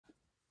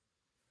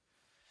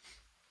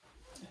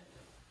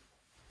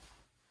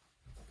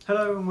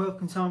Hello and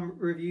welcome to my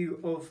review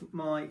of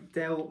my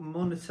Dell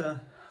monitor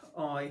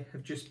I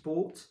have just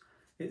bought.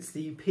 It's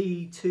the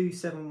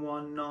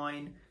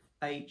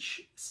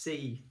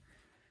P2719HC.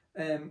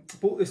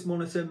 Bought this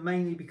monitor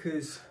mainly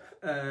because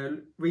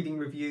reading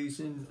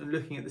reviews and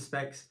looking at the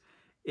specs,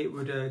 it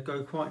would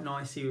go quite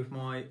nicely with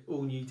my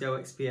all new Dell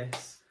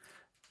XPS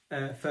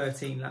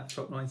 13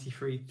 laptop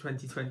 93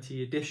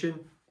 2020 edition.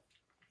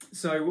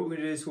 So what we're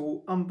going to do is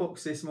we'll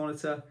unbox this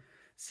monitor,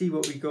 see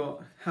what we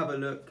got, have a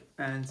look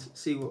and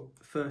see what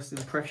first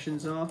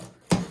impressions are.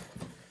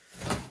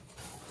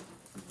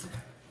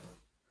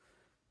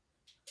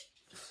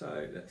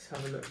 So let's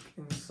have a look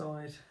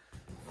inside.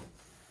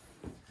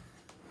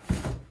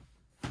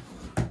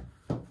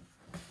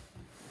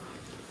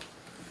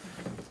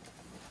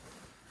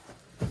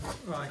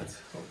 Right,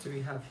 what do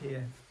we have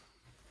here?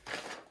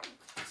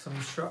 Some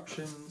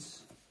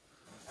instructions.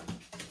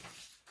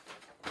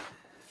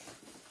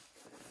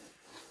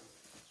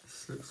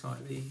 This looks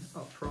like the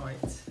upright,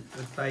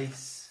 the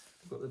base.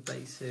 I've got the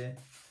base here.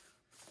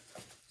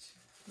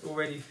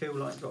 Already feel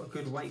like it's got a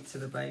good weight to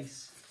the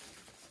base.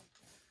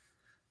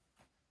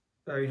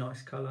 Very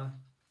nice colour.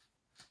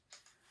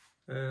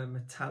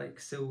 Metallic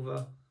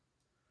silver.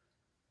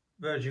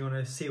 Verging on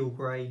a seal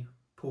grey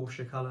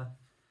Porsche colour.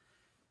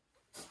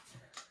 So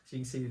you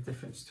can see the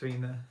difference between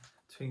the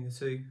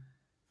two.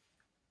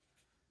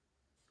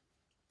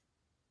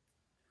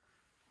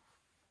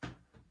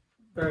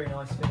 Very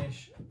nice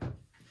finish.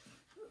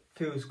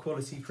 Feels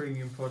quality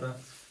premium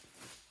product.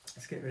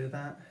 Let's get rid of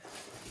that.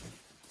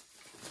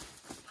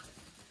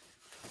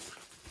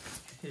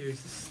 Here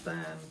is the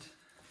stand.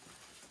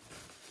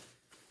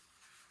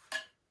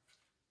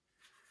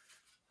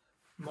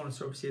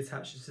 Monitor obviously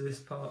attaches to this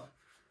part.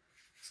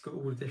 It's got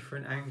all the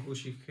different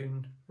angles you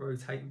can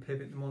rotate and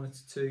pivot the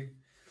monitor to.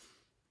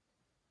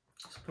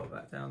 Let's pop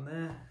that down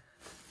there.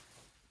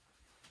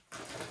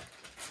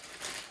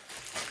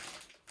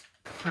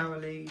 Power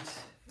lead,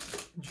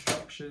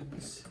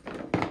 instructions.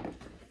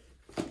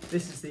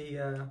 This is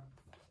the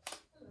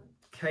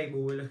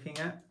cable we're looking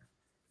at.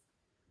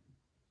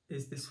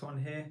 Is this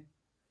one here.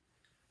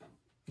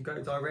 You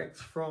go direct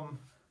from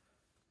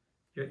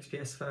your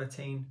XPS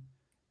 13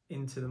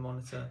 into the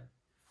monitor.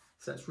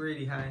 So that's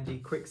really handy,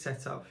 quick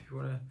setup if you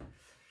want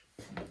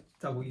to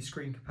double your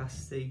screen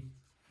capacity.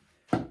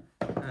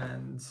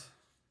 And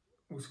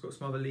also got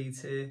some other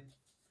leads here.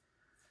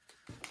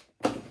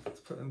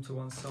 Let's put them to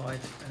one side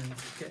and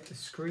get the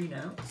screen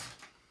out.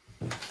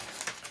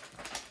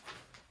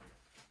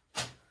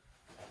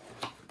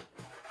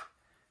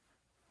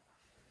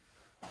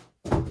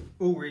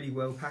 All really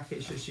well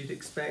packaged as you'd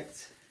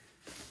expect.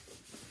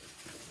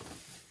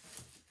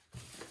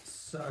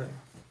 So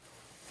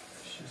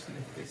let's just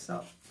lift this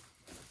up.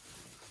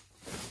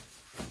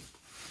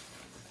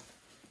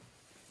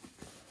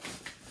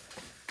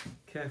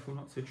 Careful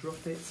not to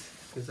drop it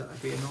because that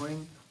would be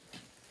annoying.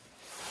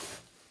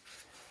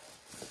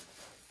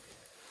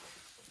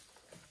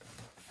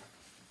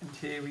 And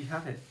here we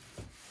have it,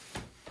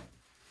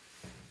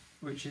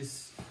 which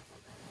is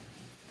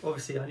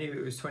obviously, I knew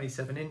it was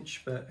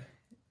 27-inch, but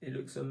it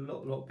looks a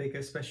lot bigger,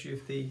 especially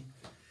with the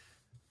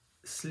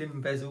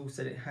slim bezels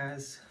that it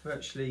has,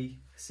 virtually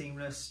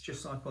seamless,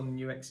 just like on the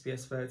new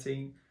XPS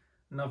 13.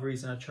 Another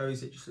reason I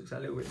chose it, just looks a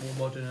little bit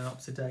more modern and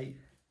up to date.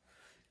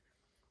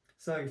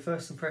 So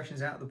first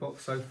impressions out of the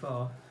box so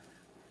far,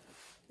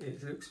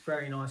 it looks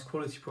very nice,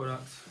 quality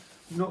product.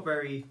 It's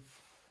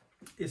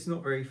not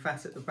very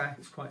fat at the back,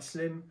 it's quite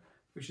slim,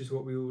 which is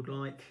what we would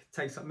like.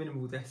 Takes up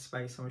minimal desk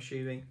space, I'm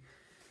assuming.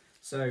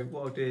 So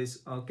what I'll do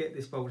is I'll get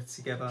this bolted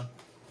together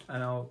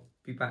and I'll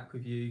be back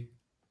with you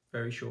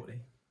very shortly.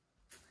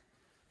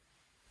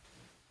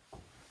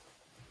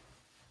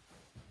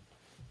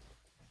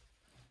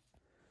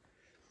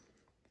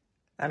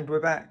 And we're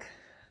back.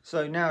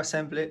 So now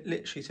assemble it.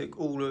 Literally took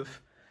all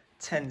of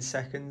 10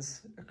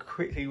 seconds. I'll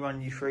quickly run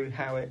you through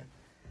how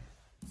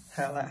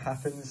that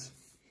happens.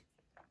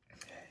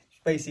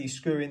 Basically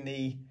screw in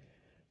the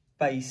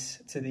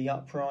base to the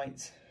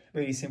upright.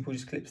 Really simple,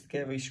 just clips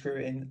together, you screw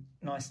it in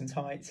nice and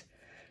tight.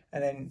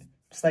 And then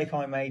mistake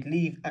I made,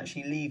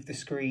 actually leave the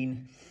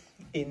screen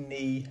in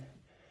the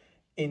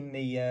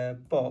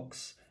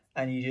box,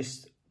 and you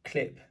just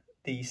clip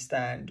the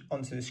stand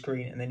onto the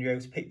screen, and then you're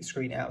able to pick the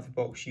screen out of the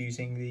box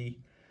using the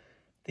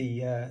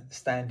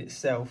stand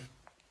itself.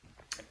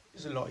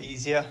 It's a lot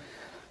easier.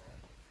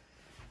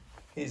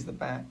 Here's the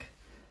back.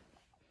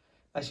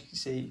 As you can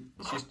see,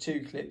 it's just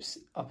two clips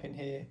up in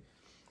here,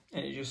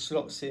 and it just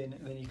slots in,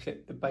 and then you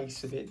clip the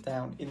base of it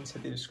down into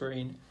the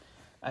screen,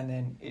 and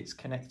then it's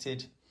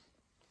connected.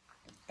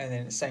 And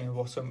then the same at the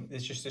bottom,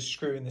 there's just a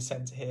screw in the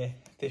center here.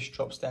 This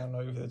drops down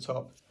over the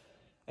top,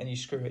 and you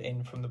screw it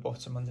in from the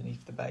bottom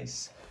underneath the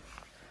base.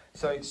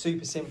 So it's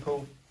super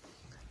simple.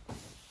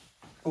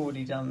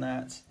 Already done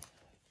that.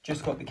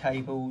 Just got the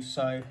cables,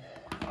 so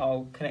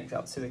I'll connect it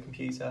up to the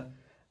computer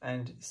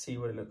and see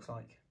what it looks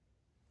like.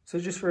 So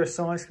just for a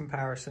size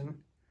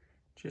comparison,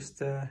 just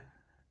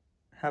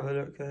have a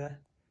look there.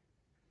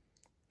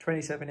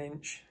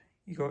 27-inch,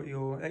 you got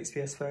your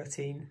XPS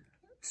 13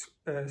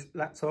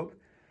 laptop,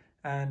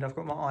 and I've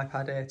got my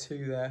iPad Air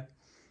 2 there,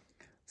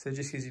 so it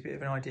just gives you a bit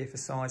of an idea for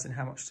size and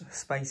how much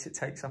space it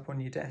takes up on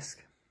your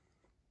desk.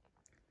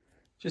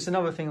 Just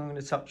another thing I'm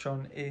going to touch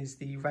on is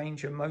the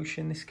range of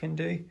motion this can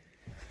do.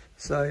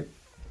 So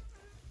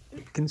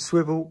it can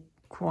swivel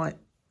quite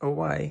a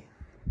way.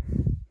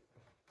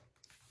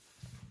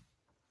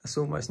 That's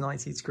almost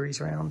 90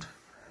 degrees round.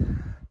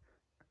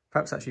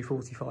 Perhaps actually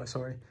 45,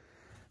 sorry.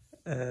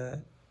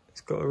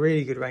 It's got a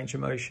really good range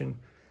of motion.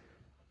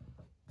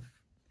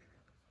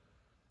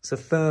 It's a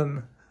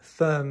firm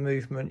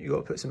movement. You've got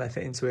to put some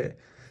effort into it,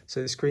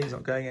 so the screen's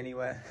not going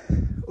anywhere.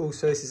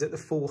 Also, this is at the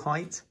full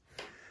height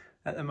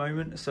at the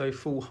moment, so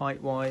full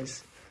height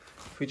wise,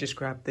 if we just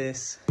grab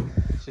this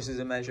just as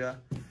a measure,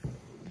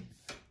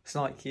 it's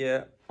like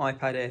your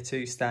iPad Air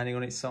 2 standing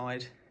on its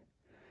side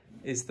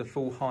is the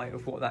full height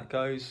of what that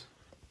goes.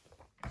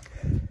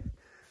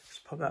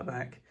 Just pop that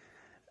back,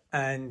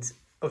 and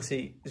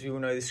obviously, as we all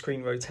know, the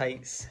screen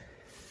rotates,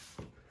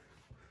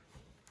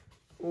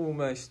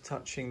 almost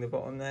touching the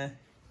bottom there.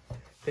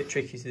 Bit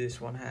tricky to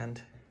this one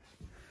hand,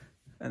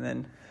 and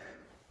then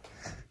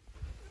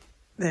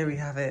there we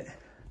have it,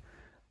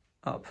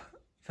 up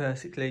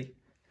vertically,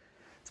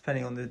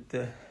 depending on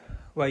the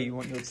way you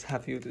want to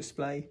have your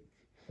display.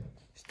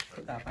 Just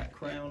put that back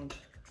round,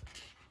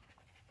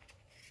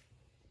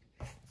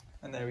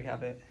 and there we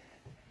have it.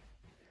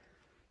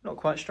 Not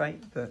quite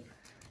straight, but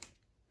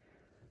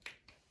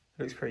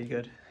looks pretty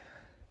good.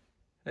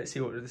 Let's see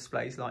what the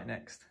display's like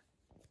next.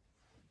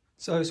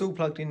 So it's all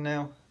plugged in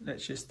now.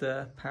 Let's just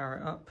power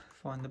it up,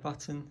 find the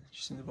button,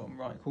 just in the bottom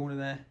right corner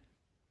there,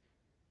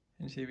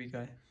 and here we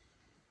go.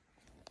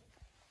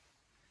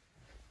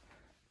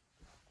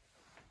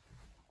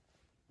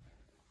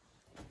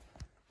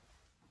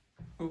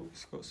 Oh,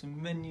 it's got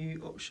some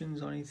menu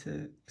options I need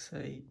to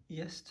say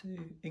yes to.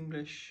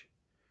 English.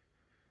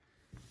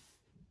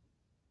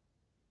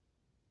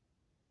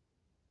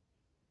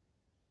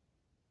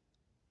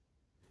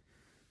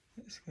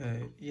 Let's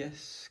go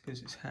yes,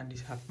 because it's handy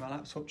to have my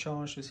laptop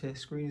charged as the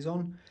screen is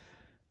on,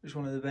 which is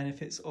one of the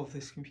benefits of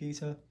this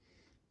computer.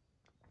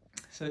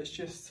 So it's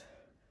just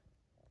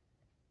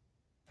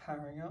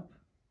powering up,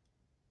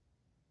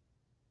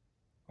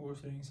 or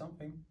it's doing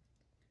something,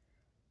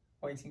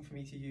 waiting for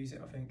me to use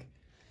it, I think.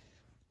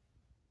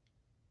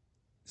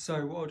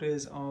 So what I'll do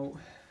is I'll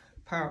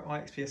power up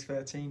my XPS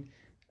 13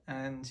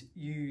 and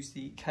use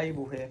the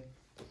cable here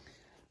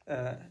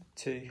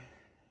to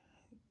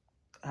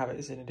have it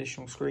as an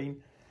additional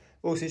screen.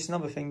 Also, it's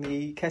another thing,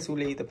 the kettle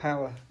lead, the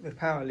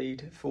power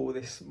lead for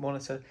this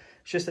monitor,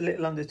 it's just a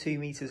little under 2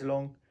 meters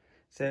long,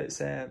 so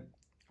it's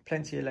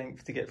plenty of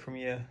length to get from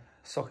your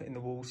socket in the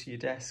wall to your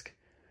desk,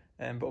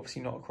 but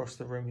obviously not across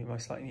the room. You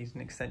most likely need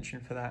an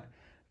extension for that,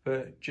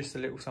 but just a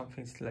little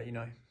something to let you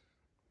know.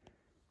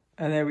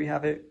 And there we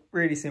have it,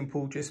 really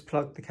simple. Just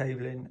plug the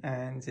cable in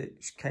and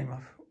it came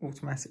off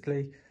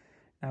automatically.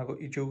 Now I've got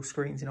your dual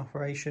screens in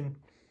operation.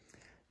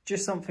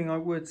 Just something I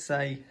would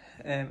say,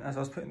 as I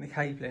was putting the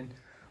cable in,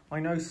 I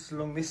noticed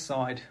along this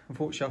side,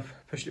 unfortunately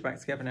I've pushed it back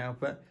together now,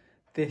 but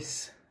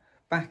this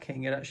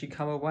backing had actually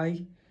come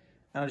away,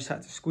 and I just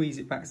had to squeeze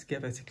it back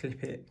together to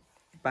clip it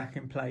back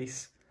in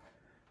place.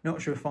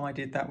 Not sure if I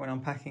did that when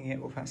unpacking it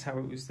or if that's how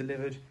it was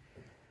delivered.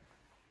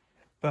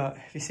 But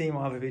if you see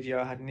my other video,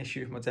 I had an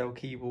issue with my Dell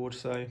keyboard,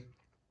 so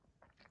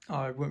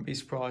I wouldn't be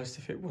surprised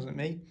if it wasn't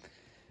me.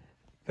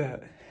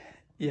 But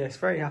yes,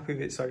 very happy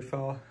with it so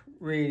far.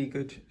 Really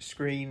good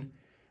screen.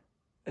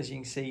 As you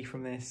can see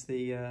from this,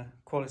 the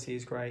quality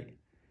is great,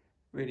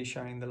 really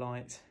showing the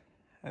light.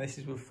 And this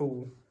is with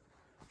full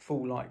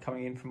light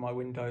coming in from my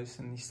windows,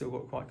 and you still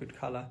got quite good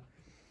colour.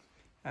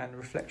 And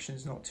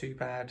reflection's not too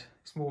bad.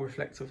 It's more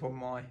reflective on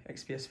my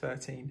XPS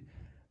 13.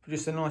 But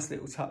just a nice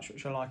little touch,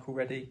 which I like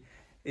already,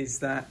 is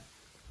that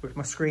with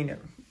my screen at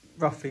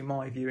roughly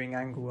my viewing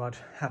angle I'd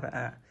have it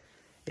at,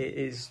 it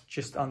is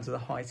just under the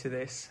height of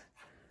this.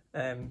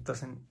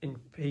 Doesn't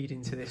impede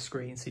into this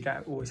screen, so you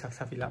don't always have to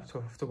have your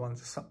laptop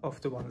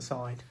off to one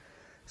side.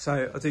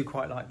 So I do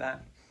quite like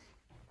that.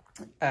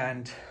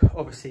 And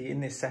obviously in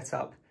this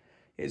setup,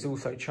 it's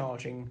also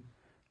charging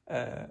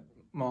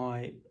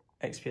my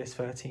XPS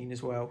 13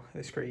 as well,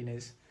 the screen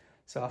is.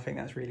 So I think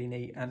that's really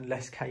neat, and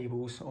less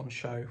cables on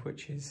show,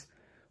 which is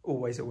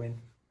always a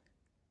win.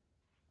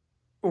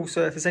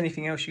 Also, if there's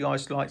anything else you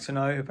guys would like to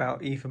know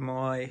about either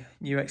my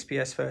new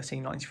XPS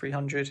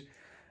 13-9300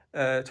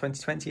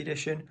 2020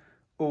 edition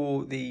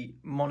or the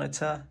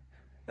monitor,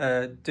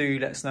 do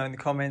let us know in the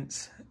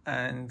comments,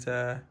 and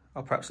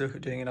I'll perhaps look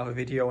at doing another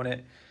video on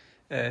it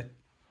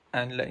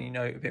and letting you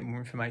know a bit more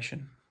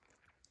information.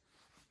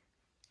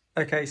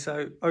 Okay,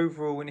 so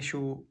overall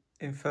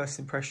first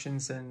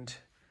impressions and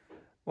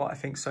what I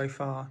think so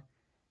far.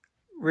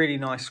 Really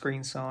nice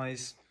screen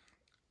size,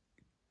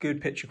 good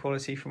picture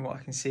quality from what I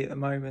can see at the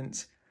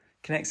moment.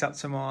 Connects up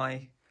to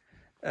my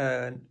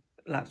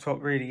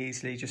laptop really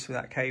easily just with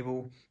that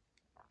cable.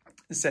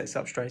 It sets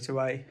up straight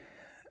away.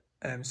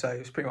 So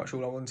it's pretty much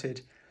all I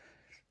wanted.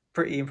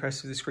 Pretty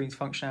impressed with the screen's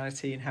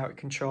functionality and how it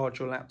can charge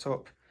your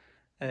laptop.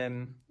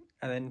 And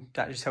then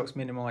that just helps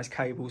minimise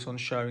cables on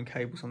show and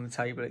cables on the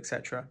table,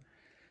 etc.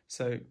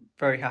 So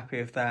very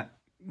happy with that.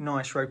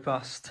 Nice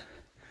robust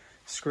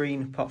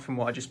screen, apart from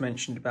what I just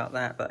mentioned about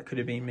that could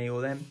have been me or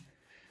them.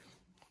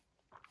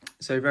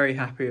 So very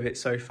happy with it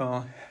so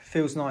far.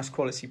 Feels nice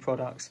quality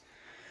products,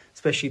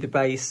 especially the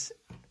base.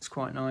 It's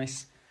quite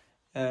nice.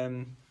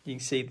 You can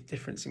see the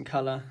difference in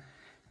colour,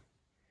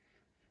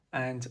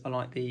 and I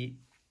like the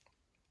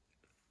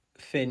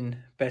thin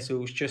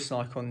bezels, just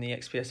like on the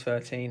XPS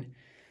 13.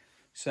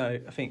 So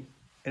I think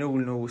in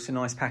all, it's a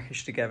nice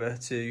package together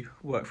to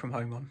work from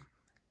home on.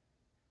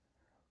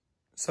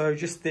 So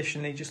just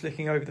additionally, just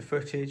looking over the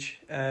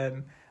footage,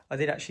 I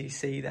did actually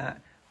see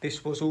that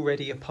this was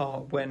already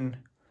apart when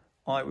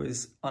I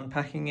was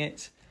unpacking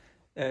it.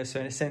 So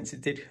in a sense,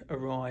 it did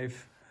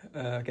arrive,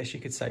 I guess you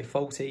could say,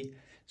 faulty.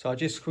 So I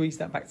just squeezed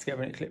that back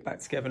together and it clipped back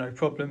together, no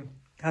problem.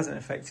 It hasn't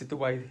affected the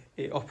way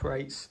it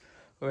operates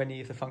or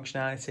any of the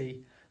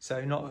functionality.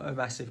 So not a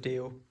massive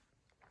deal.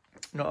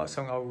 Not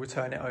something I'll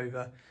return it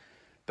over,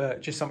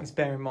 but just something to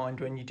bear in mind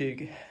when you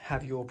do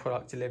have your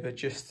product delivered,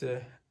 just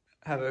to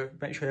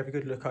make sure you have a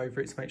good look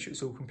over it to make sure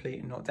it's all complete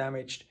and not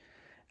damaged.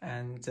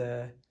 And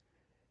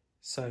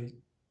so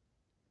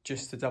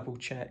just to double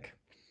check.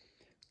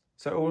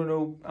 So all in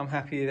all, I'm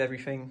happy with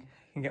everything.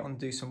 You can get on and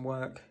do some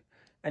work.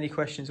 Any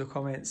questions or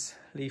comments,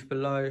 leave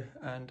below,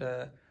 and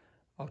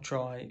I'll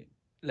try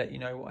let you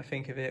know what I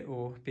think of it,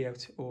 or be able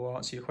to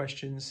answer your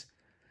questions.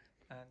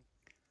 And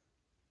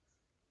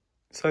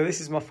so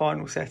this is my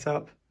final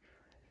setup.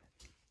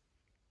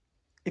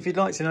 If you'd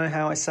like to know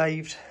how I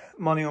saved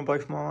money on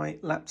both my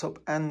laptop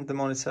and the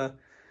monitor,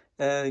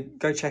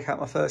 go check out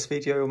my first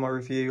video or my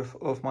review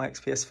of my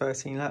XPS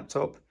 13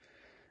 laptop.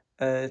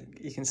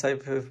 You can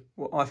save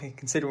what I think a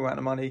considerable amount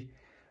of money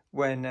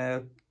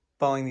when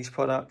buying these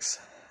products.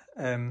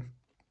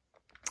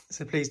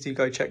 So please do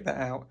go check that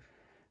out,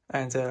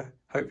 and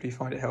hopefully you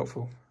find it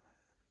helpful.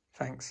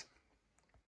 Thanks.